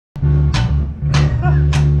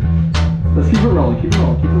rolling, keep it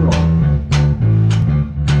rolling, keep it rolling.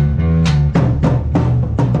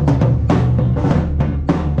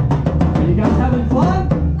 Are you guys having fun?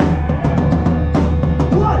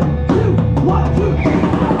 1, 2, 1, 2.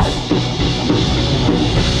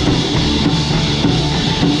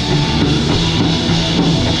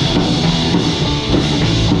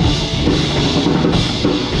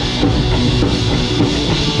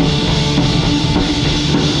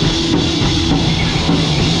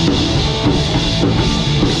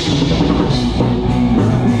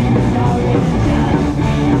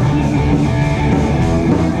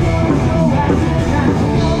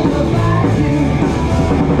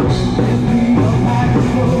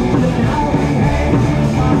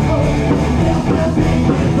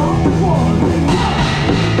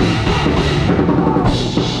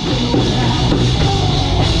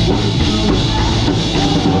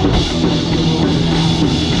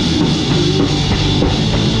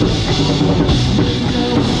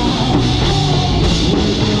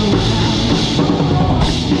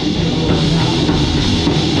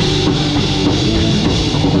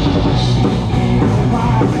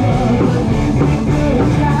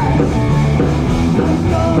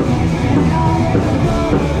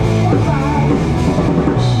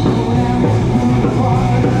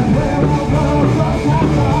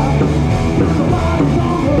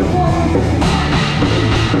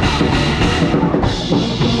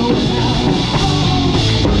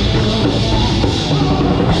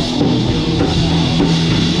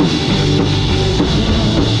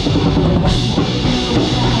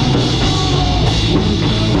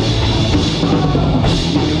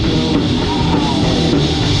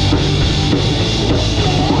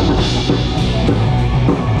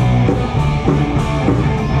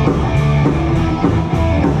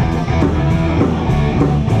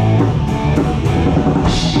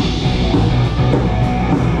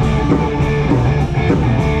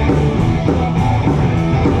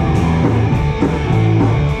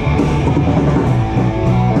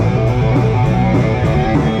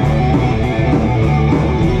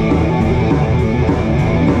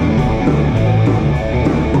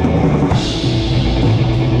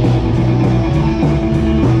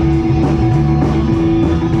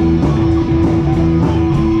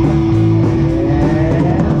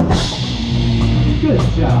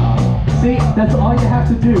 That's all you have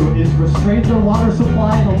to do is restrain their water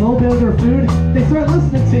supply and a little bit of their food. They start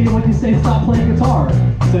listening to you when you say stop playing guitar.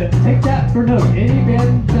 So take that for note. Any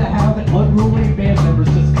band that have unruly band members,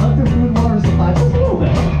 just cut their food and water supply just a little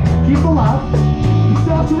bit. Keep them loud. You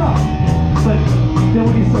still have to rock. But then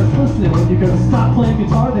when he starts listening, when you go stop playing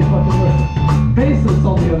guitar, they fucking listen. Bassists,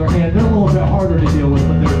 on the other hand, they're a little bit harder to deal with,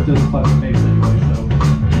 but they're just fucking bass anyway. So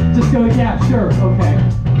just go, yeah, sure, okay.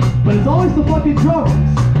 But it's always the fucking drummers.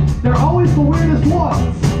 They're always the weirdest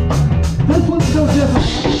ones. This one's no different.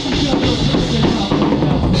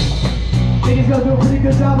 I think he's gonna do a pretty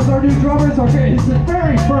good job with our new drummers. It's his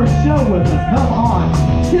very first show with us. Come on.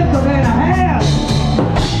 Give the man a hand.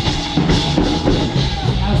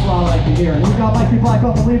 That's what I like to hear. We've got Mikey Black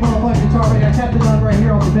on the lead on the fucking guitar. We got Captain Dunn right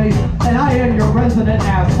here on the bass. And I am your resident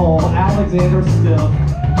asshole, Alexander Stiff.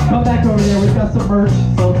 Come back over there. We've got some merch.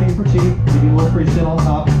 Sell tea for cheap. Give you a little free shit on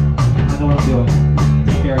top. I know what I'm doing.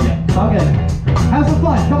 Okay, have some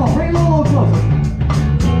fun. Come on, bring it a little closer.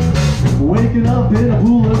 Waking up in a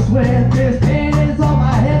pool of sweat, there's panties on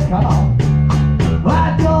my head. Come on.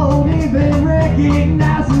 I don't even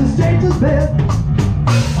recognize the stranger's bed.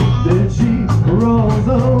 Then she rolls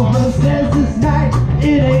over, says this night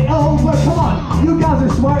it ain't over. Come on, you guys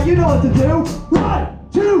are smart. You know what to do.